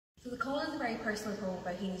poem is a very personal poem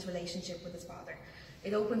about Heeny's relationship with his father.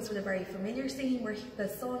 It opens with a very familiar scene where the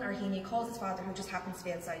son, or Heeny, calls his father, who just happens to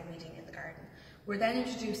be outside reading in the garden. We're then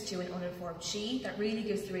introduced to an uninformed she that really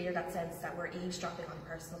gives the reader that sense that we're eavesdropping on a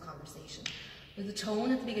personal conversation. The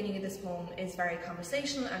tone at the beginning of this poem is very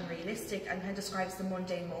conversational and realistic, and kind of describes the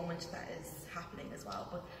mundane moment that is happening as well.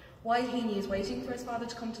 But while Heeny is waiting for his father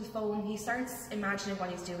to come to the phone, he starts imagining what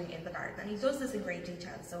he's doing in the garden, and he does this in great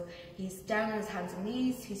detail. So he's down on his hands and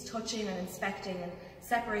knees, he's touching and inspecting and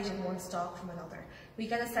separating one stalk from another. We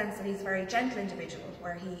get a sense that he's a very gentle individual,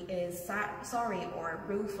 where he is sorry or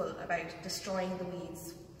rueful about destroying the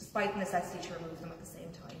weeds, despite the necessity to remove them at the same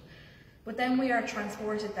time. But then we are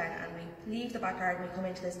transported then, and we leave the back garden, we come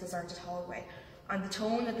into this deserted hallway, and the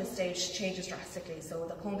tone at this stage changes drastically, so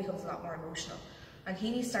the poem becomes a lot more emotional. And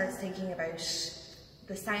Heeny starts thinking about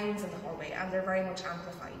the sounds in the hallway, and they're very much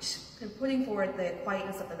amplified, putting forward the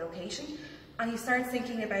quietness of the location, and he starts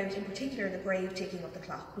thinking about, in particular, the grave ticking of the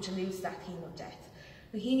clock, which alludes to that theme of death.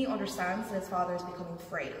 But Heeny understands that his father is becoming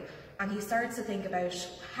frail, and he starts to think about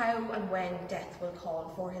how and when death will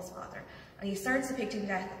call for his father. And he starts depicting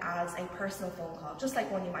death as a personal phone call, just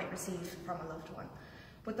like one you might receive from a loved one.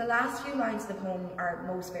 But the last few lines of the poem are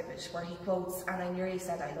most vivid, where he quotes, "And I nearly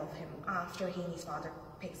said I love him," after Heeny's father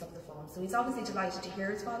picks up the phone. So he's obviously delighted to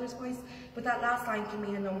hear his father's voice, but that last line can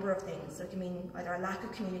mean a number of things. So it can mean either a lack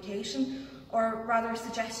of communication, or rather a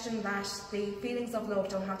suggestion that the feelings of love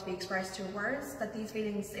don't have to be expressed through words, that these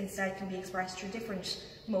feelings instead can be expressed through different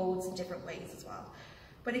modes and different ways as well.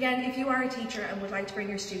 But again, if you are a teacher and would like to bring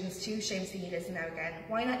your students to Seamus Heaney Listen Now Again,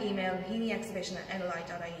 why not email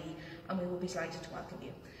heaneyexhibition@nli.ie, and we will be delighted to welcome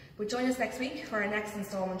you. But join us next week for our next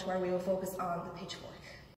instalment, where we will focus on the pitchfork.